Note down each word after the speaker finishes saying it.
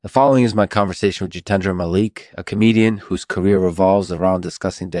The following is my conversation with Jitendra Malik, a comedian whose career revolves around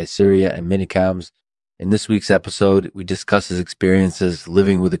discussing dysuria and minicams. In this week's episode, we discuss his experiences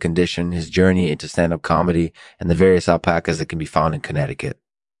living with the condition, his journey into stand-up comedy, and the various alpacas that can be found in Connecticut.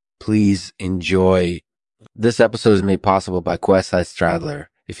 Please enjoy. This episode is made possible by Quayside Straddler.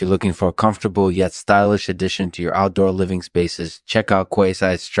 If you're looking for a comfortable yet stylish addition to your outdoor living spaces, check out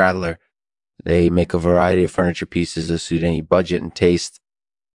Quayside Straddler. They make a variety of furniture pieces that suit any budget and taste.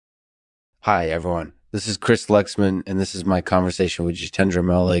 Hi, everyone. This is Chris Lexman, and this is my conversation with Jitendra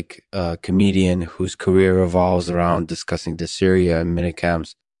Malik, a comedian whose career revolves around discussing dysuria and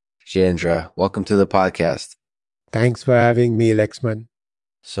minicams. Jitendra, welcome to the podcast. Thanks for having me, Lexman.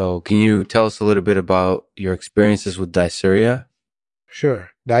 So, can you tell us a little bit about your experiences with dysuria? Sure.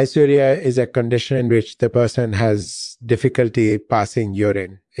 Dysuria is a condition in which the person has difficulty passing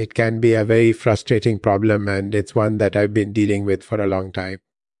urine. It can be a very frustrating problem, and it's one that I've been dealing with for a long time.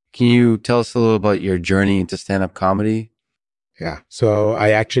 Can you tell us a little about your journey into stand-up comedy? Yeah. So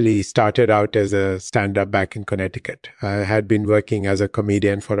I actually started out as a stand-up back in Connecticut. I had been working as a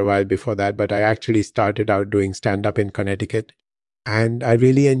comedian for a while before that, but I actually started out doing stand-up in Connecticut, and I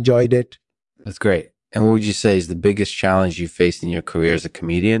really enjoyed it. That's great. And what would you say is the biggest challenge you faced in your career as a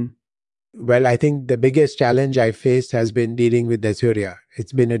comedian? Well, I think the biggest challenge I faced has been dealing with dysuria.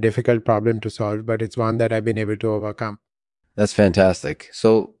 It's been a difficult problem to solve, but it's one that I've been able to overcome. That's fantastic.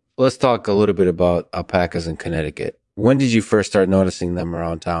 So let's talk a little bit about alpacas in Connecticut. When did you first start noticing them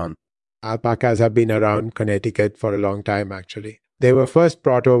around town? Alpacas have been around Connecticut for a long time, actually. They were first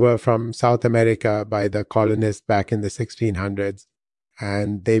brought over from South America by the colonists back in the 1600s,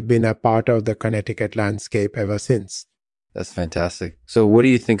 and they've been a part of the Connecticut landscape ever since. That's fantastic. So what do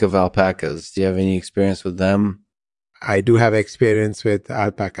you think of alpacas? Do you have any experience with them? I do have experience with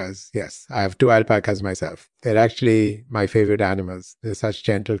alpacas. Yes, I have 2 alpacas myself. They're actually my favorite animals. They're such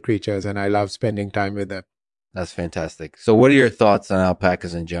gentle creatures, and I love spending time with them. That's fantastic. So what are your thoughts on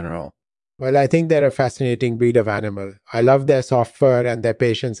alpacas in general? Well, I think they're a fascinating breed of animal. I love their soft fur, and their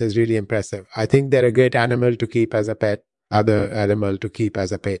patience is really impressive. I think they're a great animal to keep as a pet, other animal to keep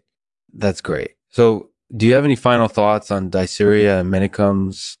as a pet. That's great. So do you have any final thoughts on dysuria and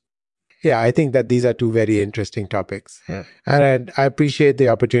minicams? Yeah, I think that these are 2 very interesting topics. Yeah. And I appreciate the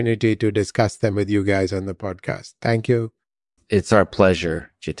opportunity to discuss them with you guys on the podcast. Thank you. It's our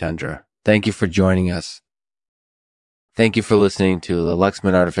pleasure, Jitendra. Thank you for joining us. Thank you for listening to the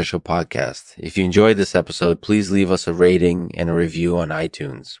Lexman Artificial Podcast. If you enjoyed this episode, please leave us a rating and a review on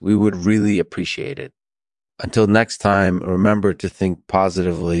iTunes. We would really appreciate it. Until next time, remember to think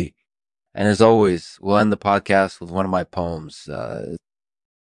positively. And as always, we'll end the podcast with one of my poems.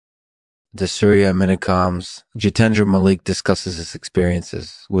 Dysuria minicams. Jitendra Malik discusses his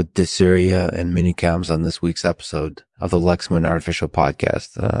experiences with dysuria and minicams on this week's episode of the Lexman Artificial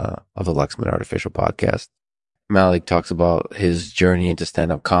Podcast. Malik talks about his journey into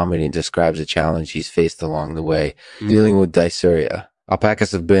stand-up comedy and describes a challenge he's faced along the way dealing with dysuria.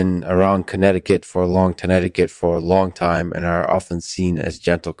 Alpacas have been around Connecticut for a long time and are often seen as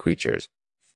gentle creatures.